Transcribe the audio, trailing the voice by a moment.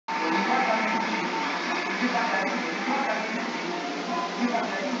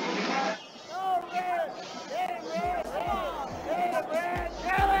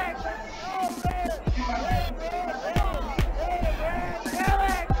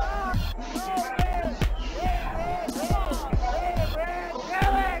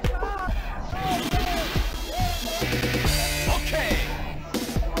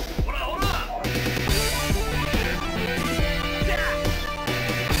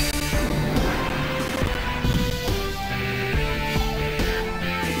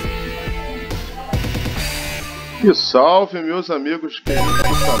E salve, meus amigos queridos do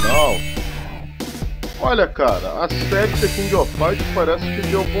canal. Olha, cara, a série The King of Fighters parece que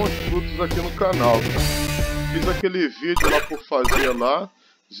deu bons frutos aqui no canal, cara. Fiz aquele vídeo lá por fazer lá,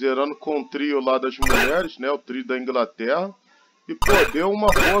 zerando com o trio lá das mulheres, né, o trio da Inglaterra. E pô, deu uma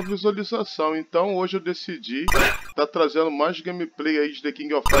boa visualização, então hoje eu decidi tá trazendo mais gameplay aí de The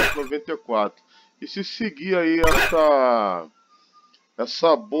King of Fighters 94. E se seguir aí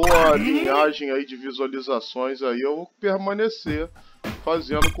essa boa linhagem aí de visualizações aí, eu vou permanecer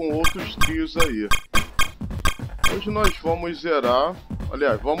fazendo com outros trios aí. Hoje nós vamos zerar,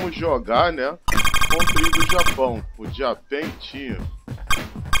 aliás, vamos jogar, né, com o trio do Japão, o Japan Team.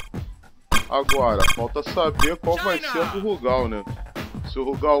 Agora, falta saber qual vai ser a do Rugal, né? Se o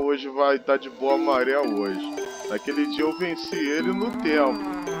Rugal hoje vai estar de boa maré hoje. Naquele dia eu venci ele no tempo,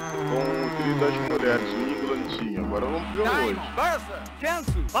 com o trio das mulheres, o Englandinho. Agora vamos ver hoje.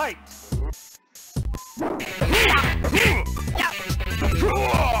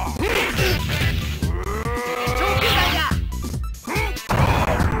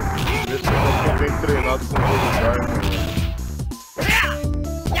 Esse eu tô bem treinado com o Vega.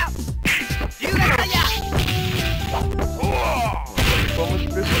 Vamos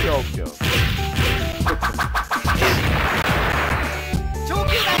especial aqui, ó.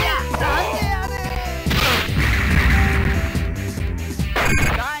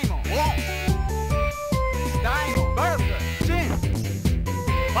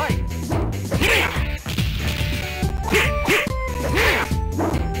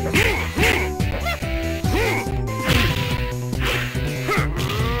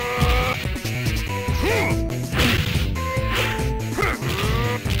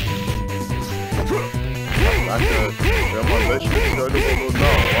 Eu mandei especial e ele rolou na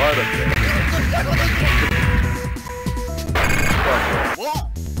hora, cara.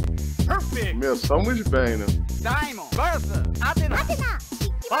 Começamos bem, né?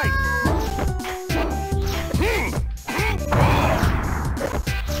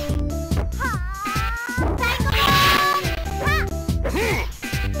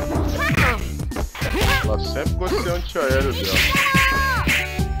 Ela sempre gostei antiaéreo dela.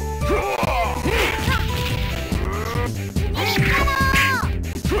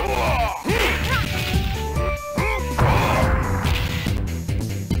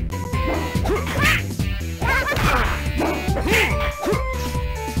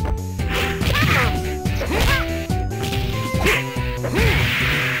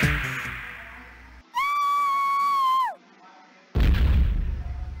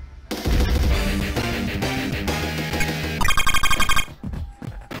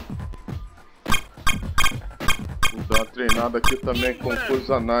 Vou dar uma treinada aqui também com o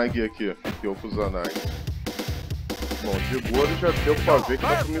Kusanagi aqui, que é o Kusanagi. Bom, de boa já deu pra ver que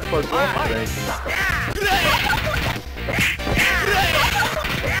dá pra me fazer uma frente, né?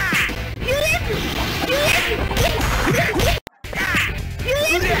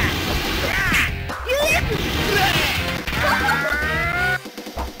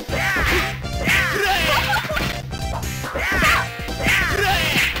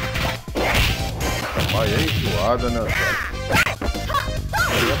 Aí é enjoada, né, cara?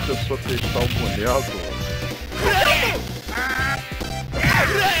 Aí a pessoa testar o boneco.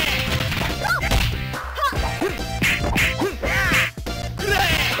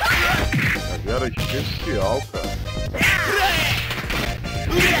 Era especial, cara.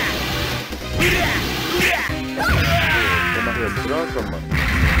 Tô na retranca, mano.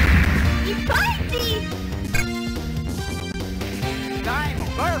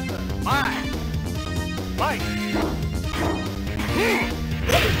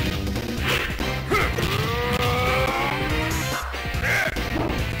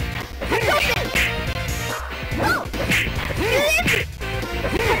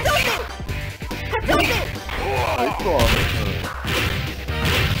 Aí toma, cara.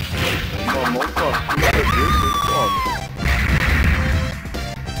 Uma mão com a ficha desse, aí toma.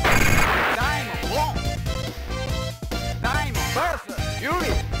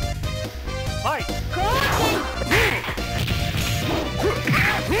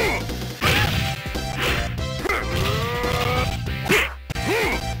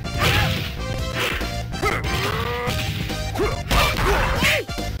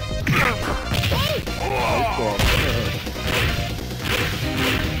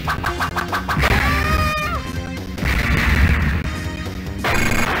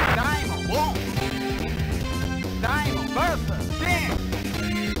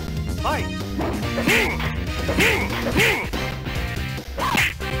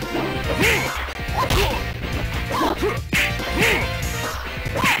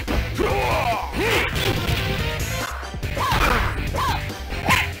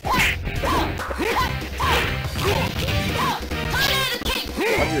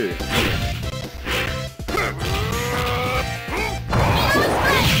 Peguei.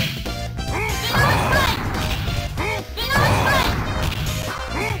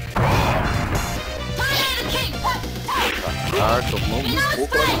 Caraca, mano, um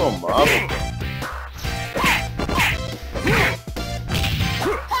pouco ela tomava, cara.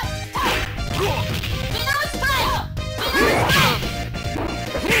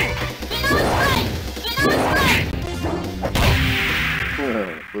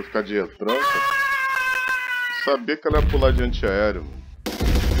 Vou ficar de retranca. Sabia que ela ia pular de antiaéreo, mano.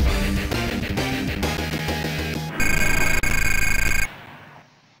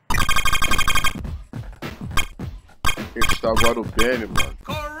 Está agora o Benny, mano.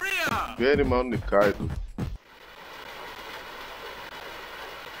 Benny, mano, Nikaido.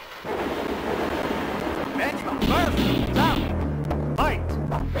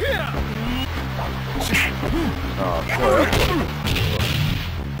 Ah, qual é, pô?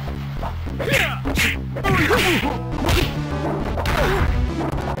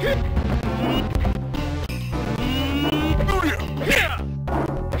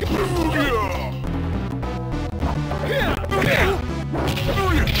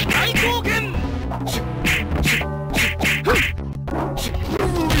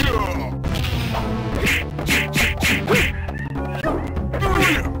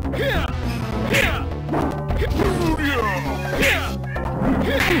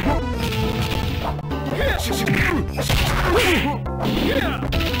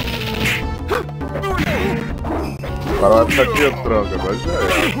 Agora vai ficar de retranca, agora já é.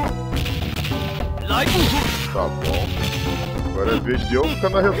 Tá bom. Agora é vez de eu ficar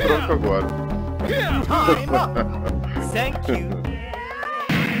na retranca agora. Thank you.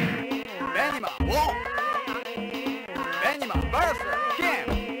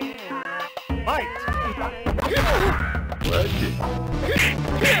 Ué, aqui.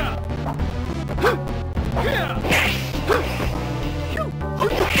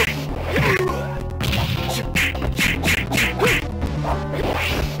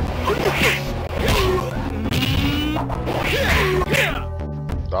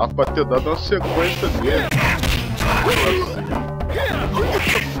 Dá pra ter dado uma sequência dele.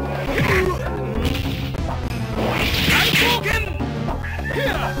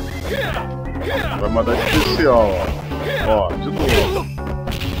 Vai mandar especial, ó. Ó, de novo.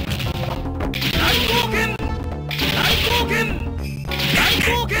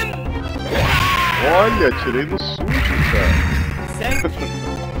 Olha, tirei no susto, cara.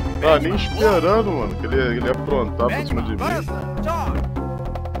 Tava nem esperando, mano, que ele ia aprontar por cima de mim.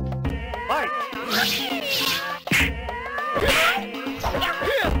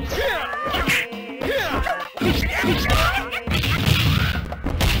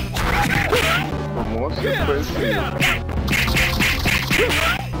 Tomou uma sequência aí.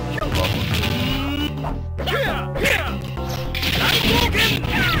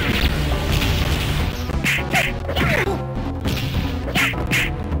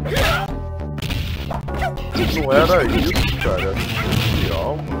 Não era isso, cara, era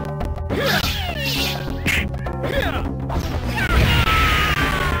especial, mano.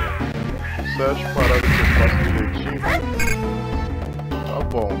 Isso é as paradas que eu faço direitinho. Tá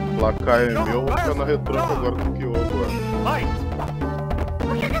bom, o placar é meu, vou ficar na retranca agora com o Kyo agora.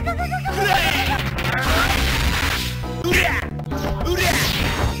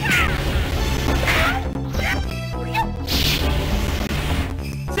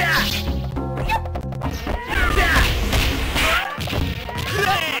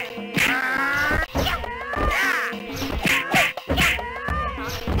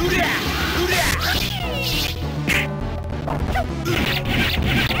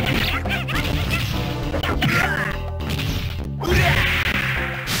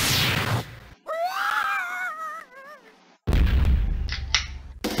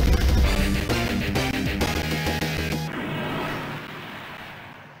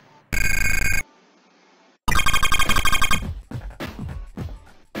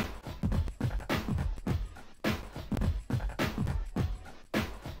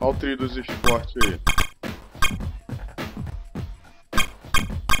 Olha o trio dos esportes aí.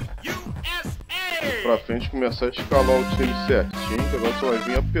 Pra frente começar a escalar o time certinho, que agora só vai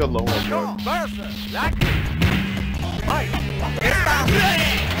vir apelão agora.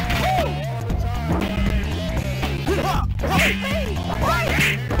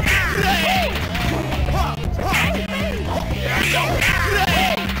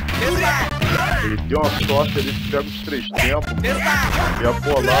 Ele deu uma sorte ali que pega os 3 tempos, e a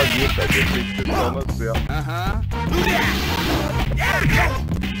bolar ali, cara, e a inscrição na certa.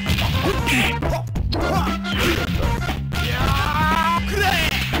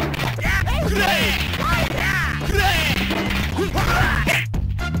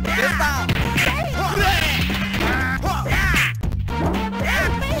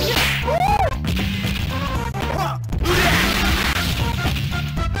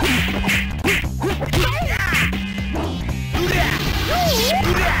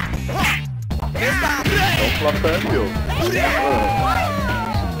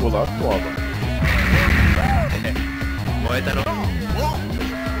 lá, toma.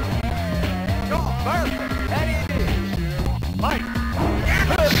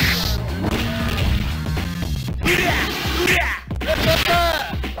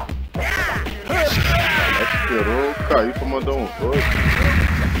 Esperou cair pra mandar um dois.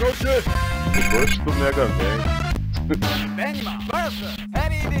 O dois do Mega Man.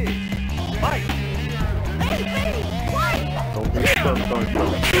 Então vem instantão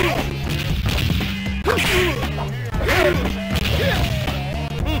então.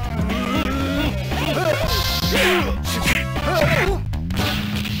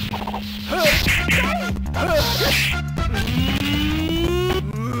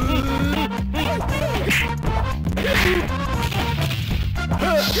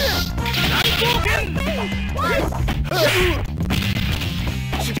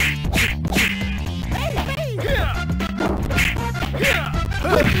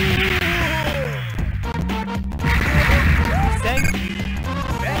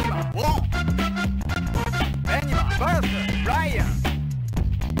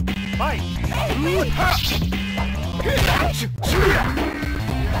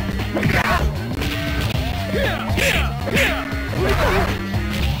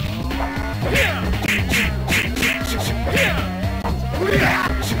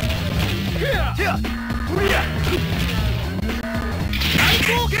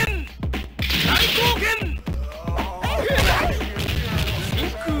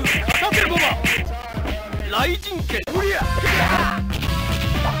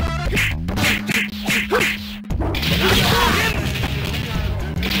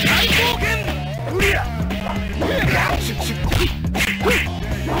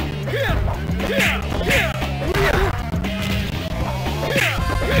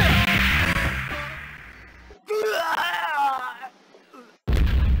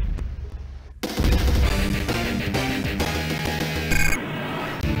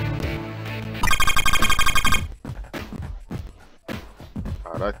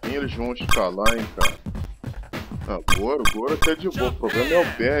 Caraca, eles vão escalar, hein, cara. Agora que é de boa. O problema é o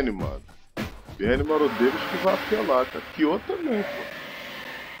Benny, mano. O Benny, mano, deles que vai apelar, cara. Kyo também, pô.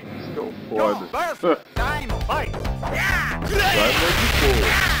 Isso que é o foda. Vai, mas de boa.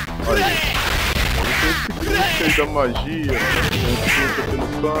 Aí. Vamos ter esse glitch aí da magia. Tem um chute aqui no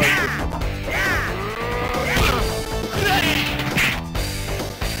canto.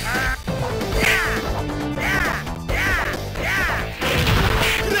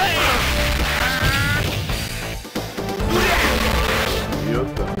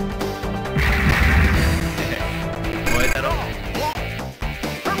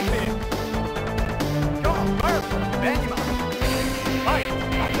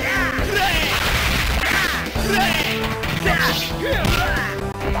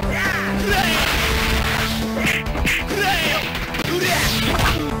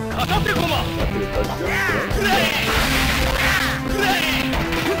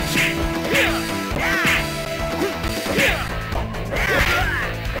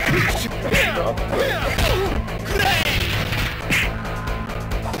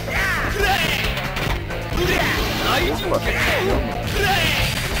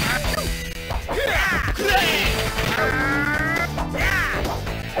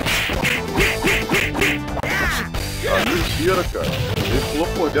 Mentira, cara. Ele pulou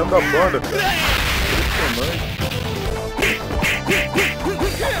por dentro da banda, cara. Impressionante.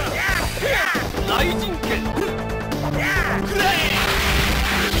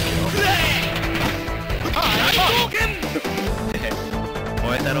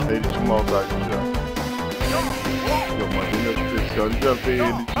 Ele de maldade já. Eu mandei meu especial e já veio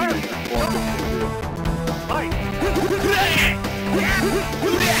ele de ponta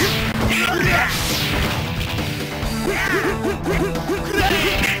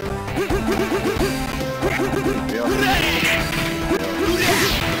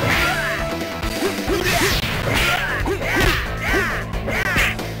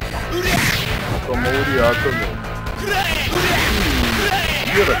tomou uriá também.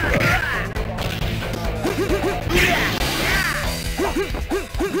 Tira, cara.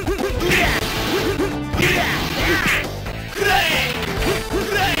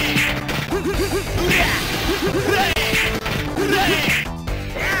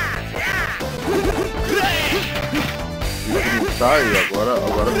 Tá aí, agora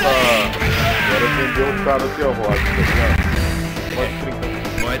vendeu o cara derrota, tá ligado? Pode brincar.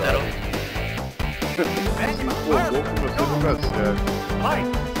 Se empolgou, começou a jogar sério.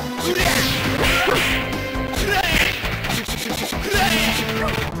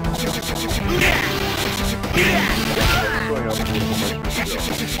 Sonhando aperto o botão mais especial.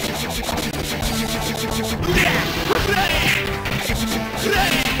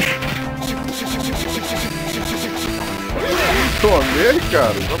 Tomei,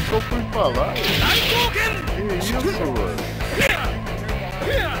 cara, só porque eu fui falar. Que isso, mano?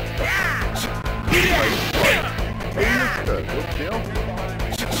 Que isso, cara? Deu tempo.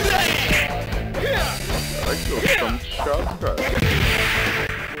 Caraca, tá muito chato, cara.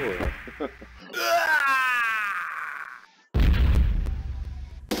 Pô.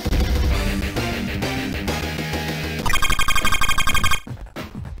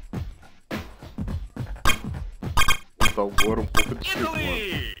 Tá o Goro um pouco de segundo.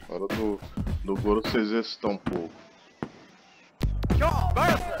 Hora do Goro se exercitar um pouco.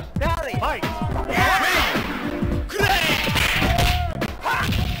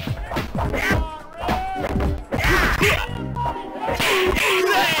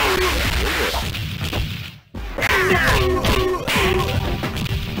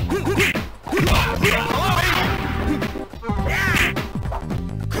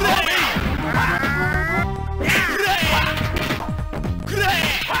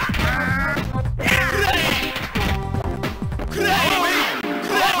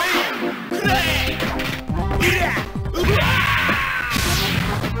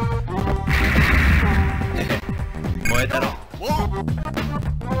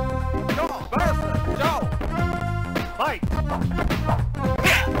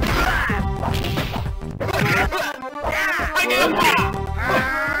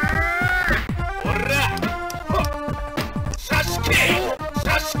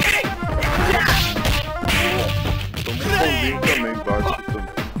 Também baixo também.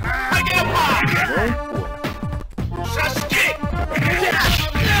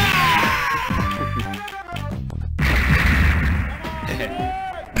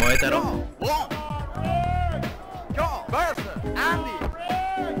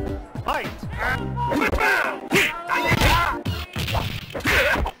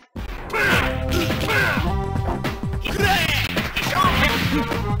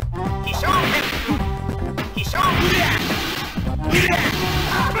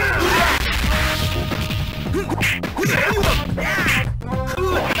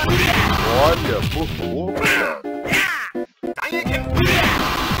 Olha, por favor, cara.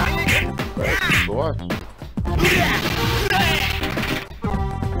 Que sorte.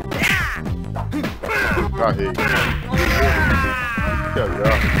 Carrei. Que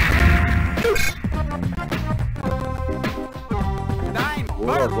agarro.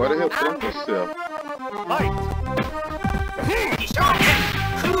 Boa, agora é retorno pro certo.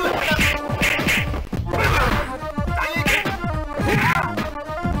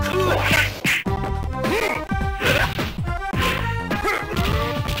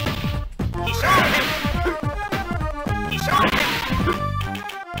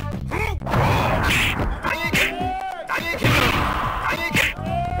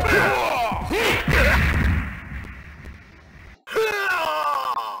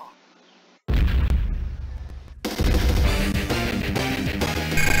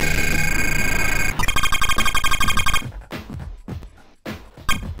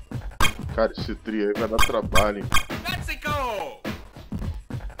 Cara, esse trio aí vai dar trabalho, hein?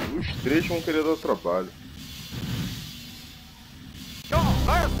 Os três vão querer dar trabalho.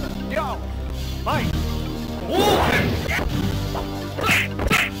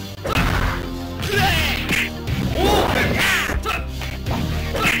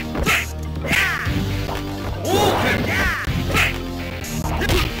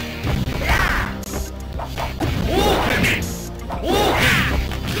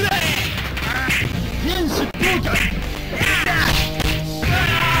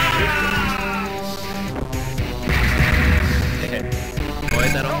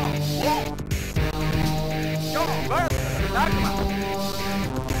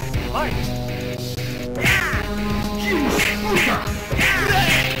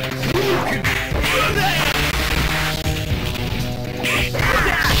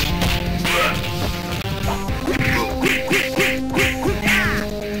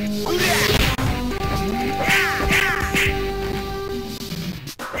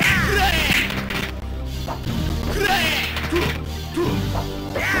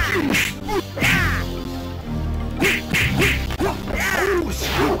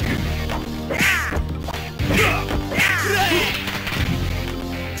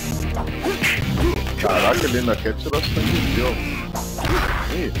 Caraca, ele ainda quer tirar sangue de Deus.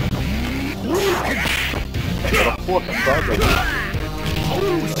 Ih. Era forçada, velho.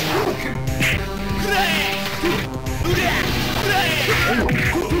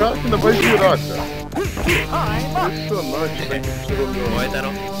 O cara ainda vai girar, cara. Impressionante, né, que tirou meu...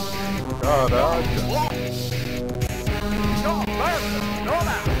 Caraca.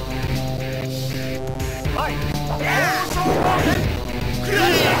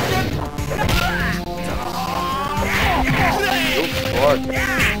 Deu sorte.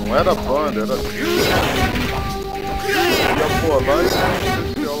 Não era banda, era... Ia bolar e tinha um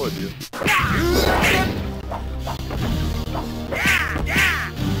especial ali.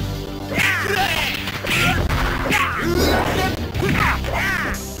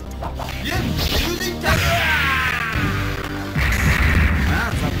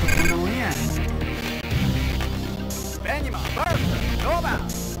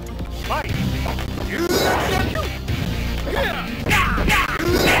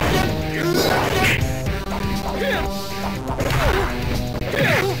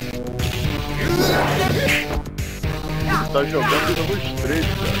 Tá jogando pelos três,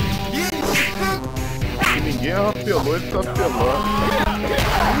 cara. Se ninguém apelou, ele tá apelando.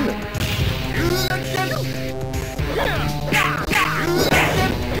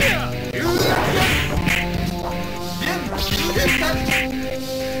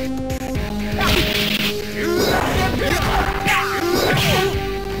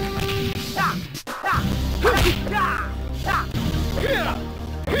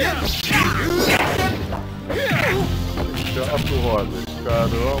 Chato, Rodas.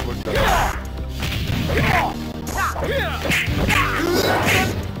 Caramba, cara.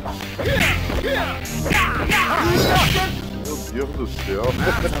 Meu Deus do céu.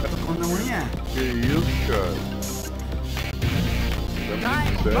 Que isso, cara? É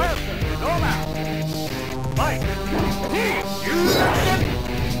muito sério.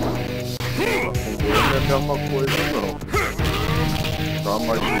 Não é a mesma coisa, não. Tá,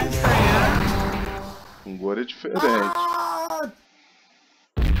 mas... Com Goro é diferente.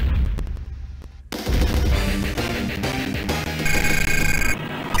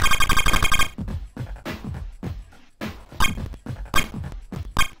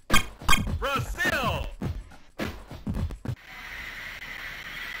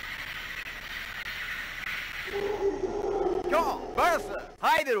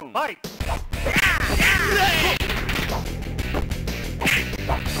 Radeon, vai!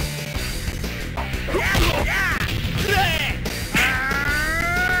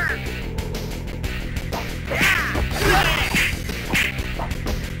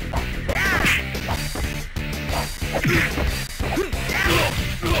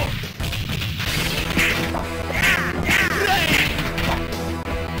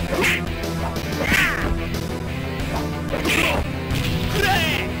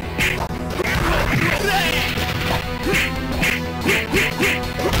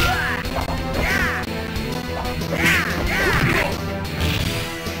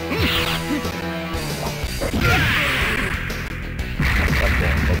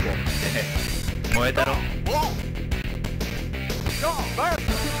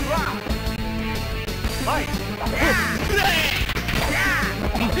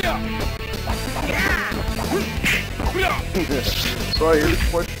 Só ele que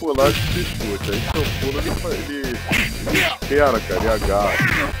pode pular de disputa. Aí se eu pulo, ele espera, cara, e agarra.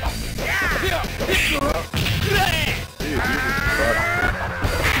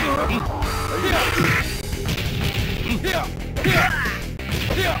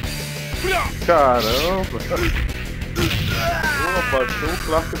 Caramba! Pô, baixou o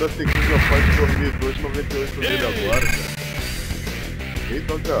Clark da Tequila Fight 2002-98 dele agora, cara.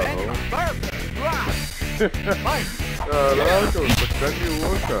 Eita, garrão. Caraca, você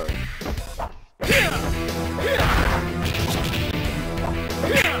caminhou, cara.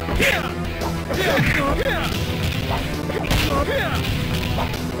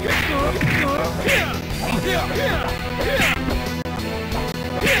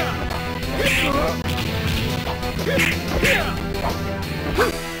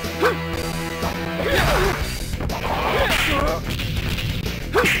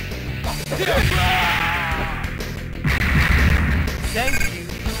 Thank you.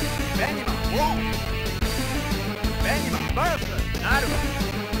 Benima, whoa. Benima, Bertha, Naru.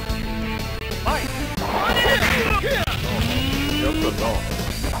 Vai.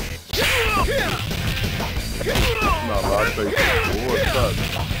 Não. Na lata aí, boa, sabe?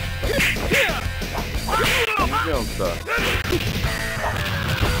 Inventar.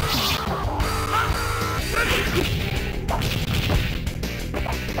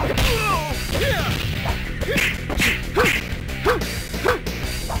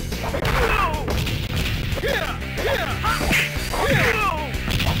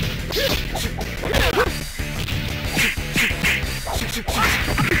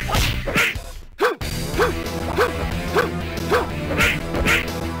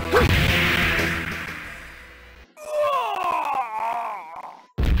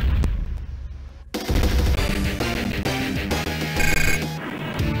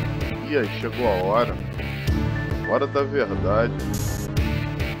 E aí, chegou a hora. Hora da verdade.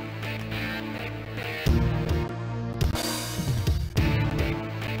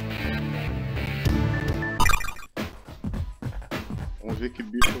 Vamos ver que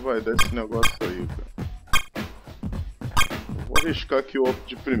bicho vai dar esse negócio aí, cara. Vou arriscar aqui o outro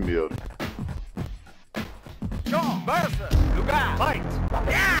de primeiro. Lugar, fight!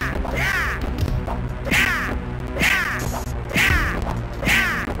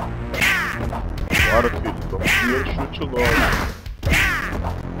 Bora, filho, então primeiro chute logo.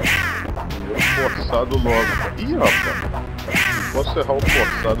 Primeiro forçado logo. Ih, rapaz, não posso errar o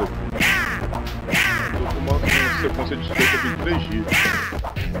forçado aqui. Tô com uma sequência de soco de 3 hits.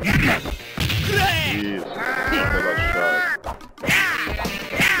 Isso, relaxado.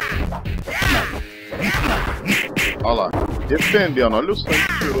 Olha lá, defendendo, olha o sangue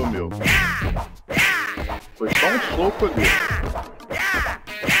que tirou, meu. Foi só um soco ali.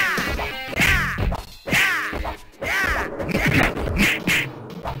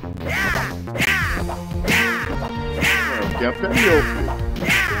 O tempo é meu, filho.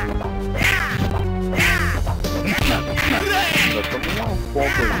 Já estamos num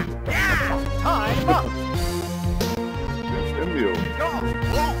ponto ainda. O tempo é meu.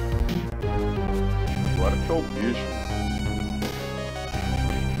 Agora que é o bicho.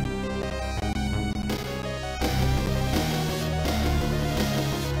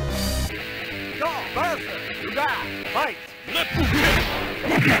 Fight!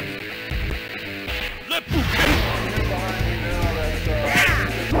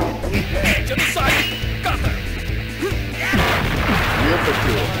 Genocide! Cutter! Eita,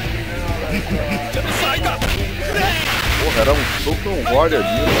 filho. Genocide! Porra, era um soco e um role ali,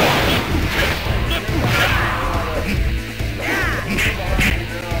 né?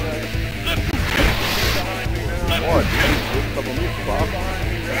 Olha, esse jogo tava no papo.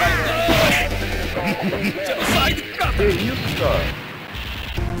 Que isso, cara?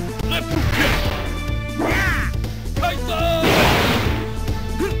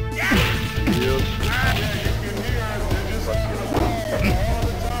 Deus.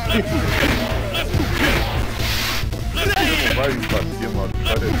 Não vai vir pra cima,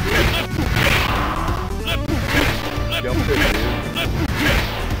 cara. Tempo é dele.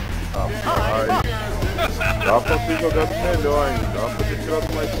 Rapaz. Dá pra ter jogado melhor, hein? Dá pra ter tirado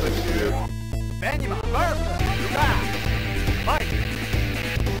mais sangue dele. Fight!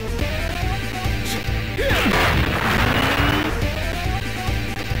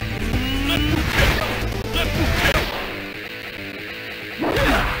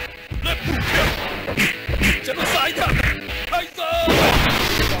 Genocide!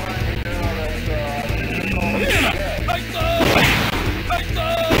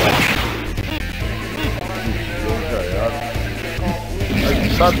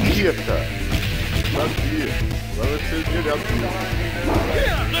 Sabia, cara. Sabia. Agora vai ser direto.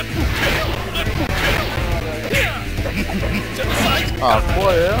 Ah,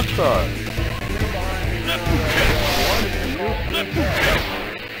 qual é, cara?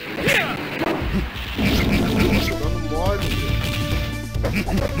 Jogando mole.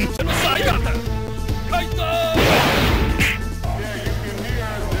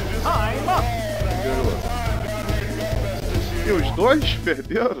 E os dois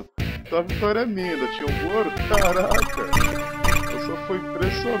perderam? Então a vitória é minha, ainda tinha um ouro? Caraca! Isso foi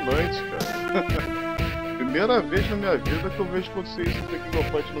impressionante, cara. Primeira vez na minha vida que eu vejo acontecer isso no King of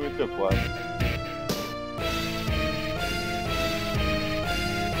Fight 94.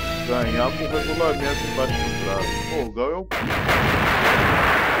 Ganhar com regulamento embaixo do braço. Pô, o Gal é o...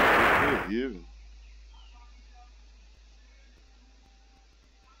 terrível.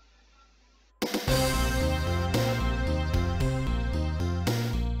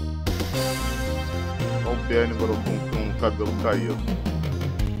 Olha o Perniboro com o cabelo caído.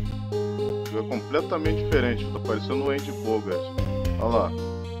 É completamente diferente, tá parecendo um Onde Bogas. Olha lá.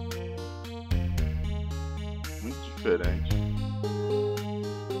 Muito diferente.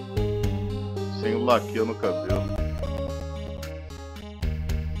 Sem o laque no cabelo.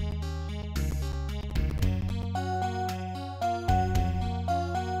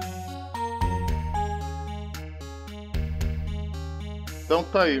 Então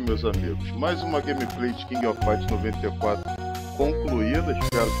tá aí, meus amigos, mais uma gameplay de King of Fight 94 concluída,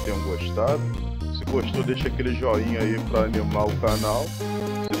 espero que tenham gostado. Se gostou, deixa aquele joinha aí para animar o canal.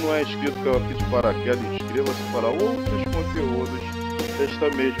 Se não é inscrito, caiu aqui de paraquedas, inscreva-se para outros conteúdos desta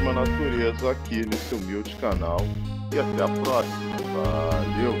mesma natureza aqui nesse humilde canal. E até a próxima,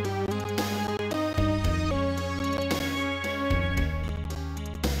 valeu!